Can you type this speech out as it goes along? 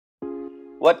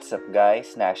What's up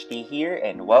guys, Nashty here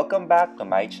and welcome back to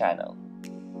my channel.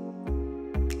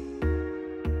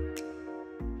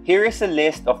 Here is a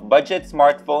list of budget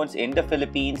smartphones in the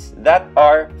Philippines that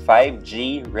are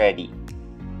 5G ready.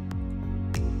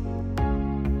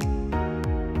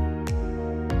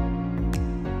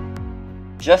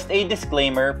 Just a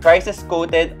disclaimer, prices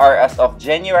quoted are as of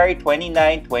January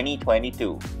 29,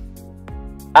 2022.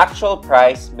 Actual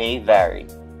price may vary.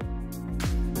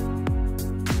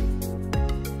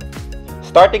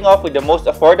 Starting off with the most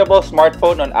affordable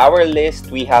smartphone on our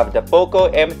list, we have the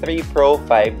Poco M3 Pro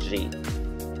 5G.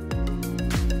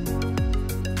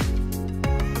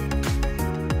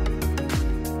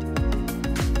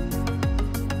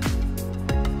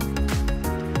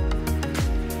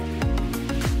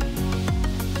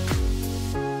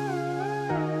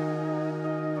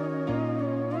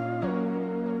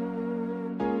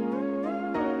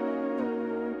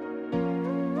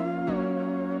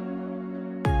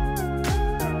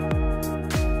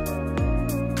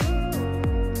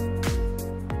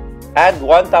 Add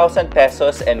 1,000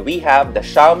 pesos and we have the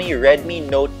Xiaomi Redmi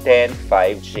Note 10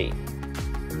 5G.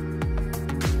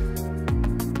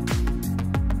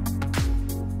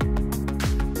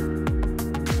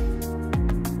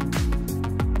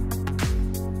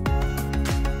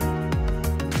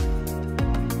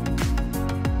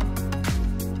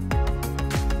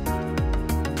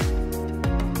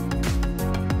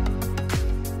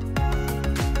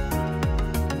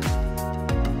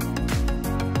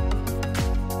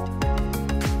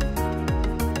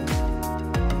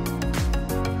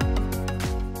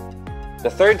 The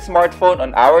third smartphone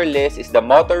on our list is the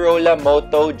Motorola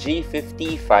Moto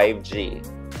G50 5G.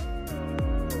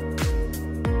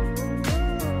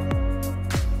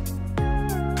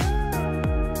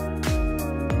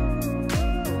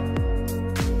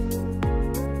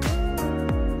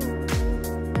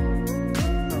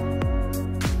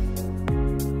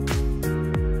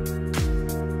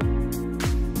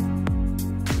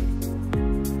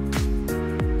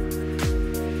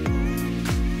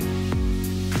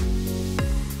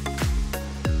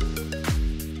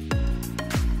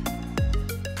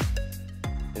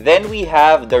 Then we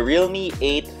have the Realme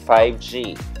 8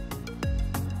 5G.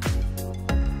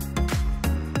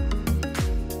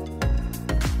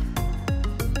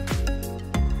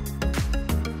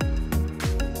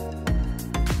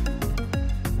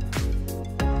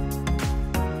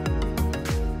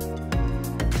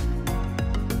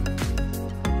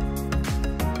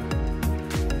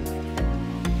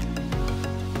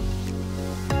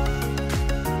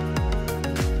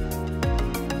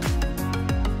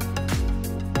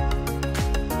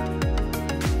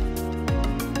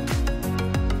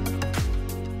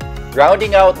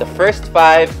 Rounding out the first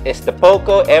 5 is the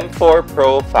Poco M4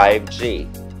 Pro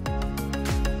 5G.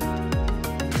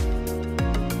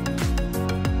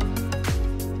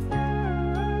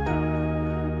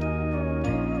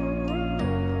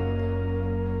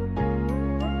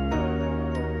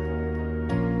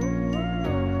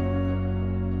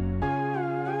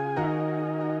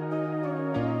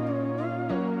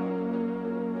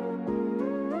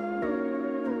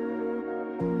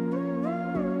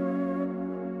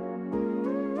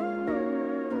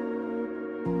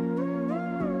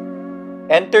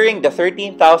 Entering the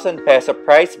 13,000 peso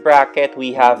price bracket,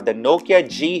 we have the Nokia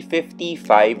G50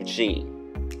 5G.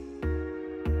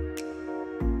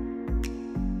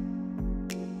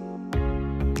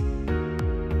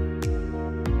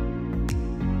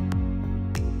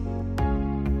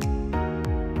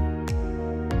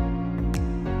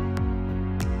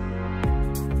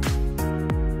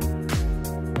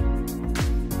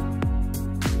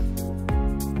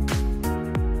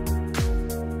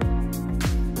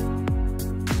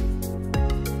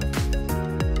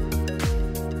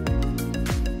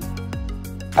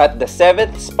 At the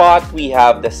 7th spot, we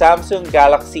have the Samsung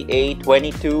Galaxy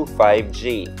A22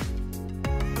 5G.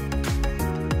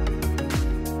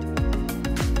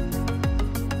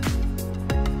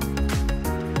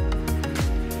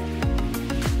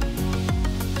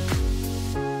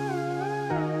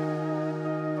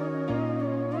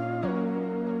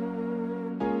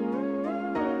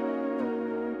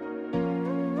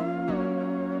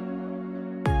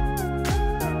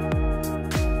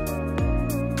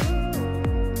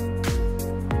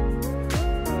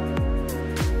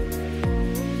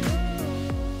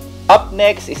 Up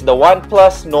next is the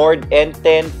OnePlus Nord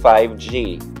N10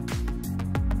 5G.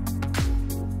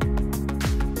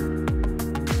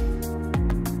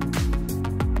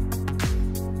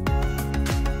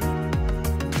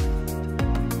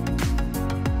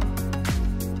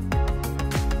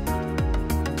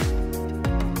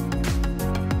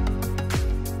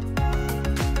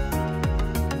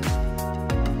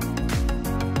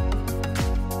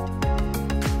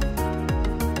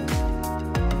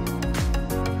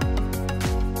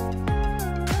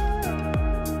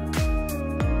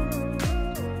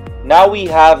 now we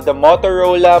have the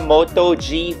Motorola Moto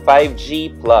G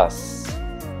 5G Plus.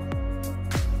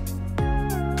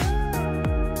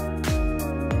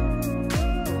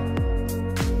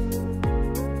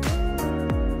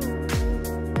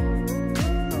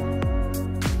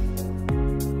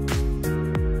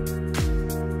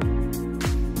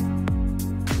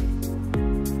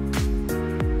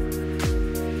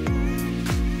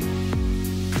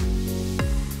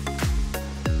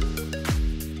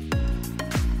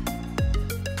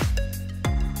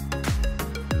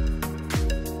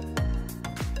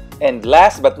 And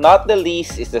last but not the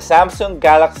least is the Samsung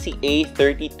Galaxy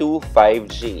A32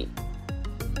 5G.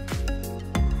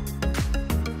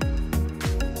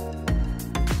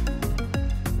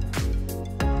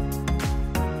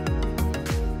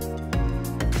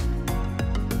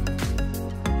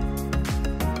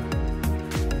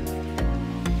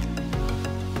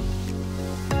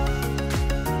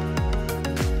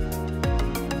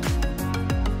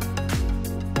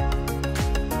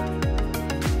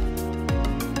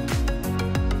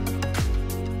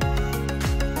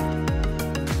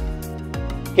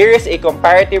 Here is a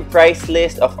comparative price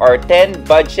list of our 10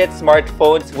 budget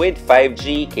smartphones with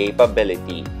 5G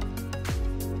capability.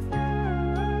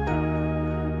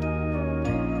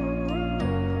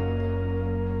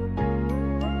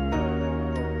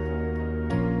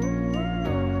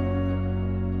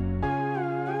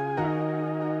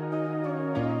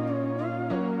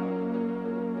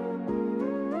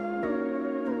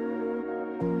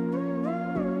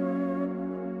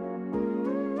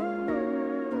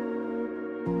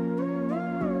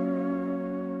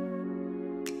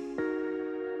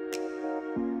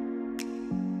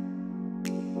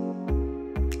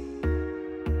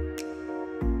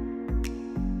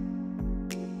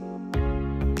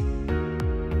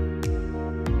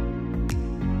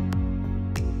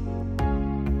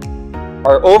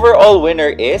 Our overall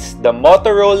winner is the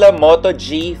Motorola Moto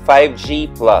G 5G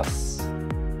Plus.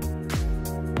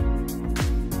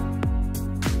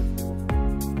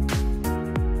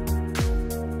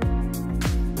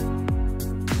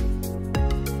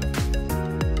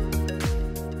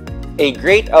 A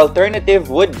great alternative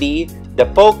would be the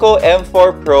Poco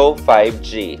M4 Pro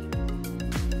 5G.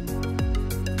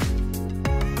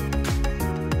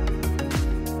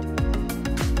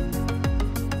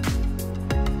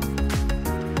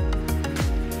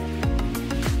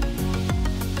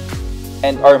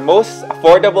 And our most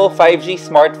affordable 5G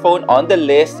smartphone on the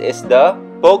list is the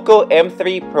Poco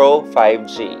M3 Pro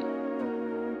 5G.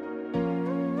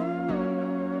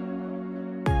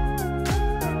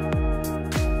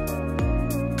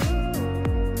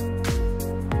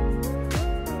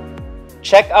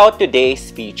 Check out today's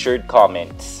featured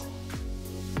comments.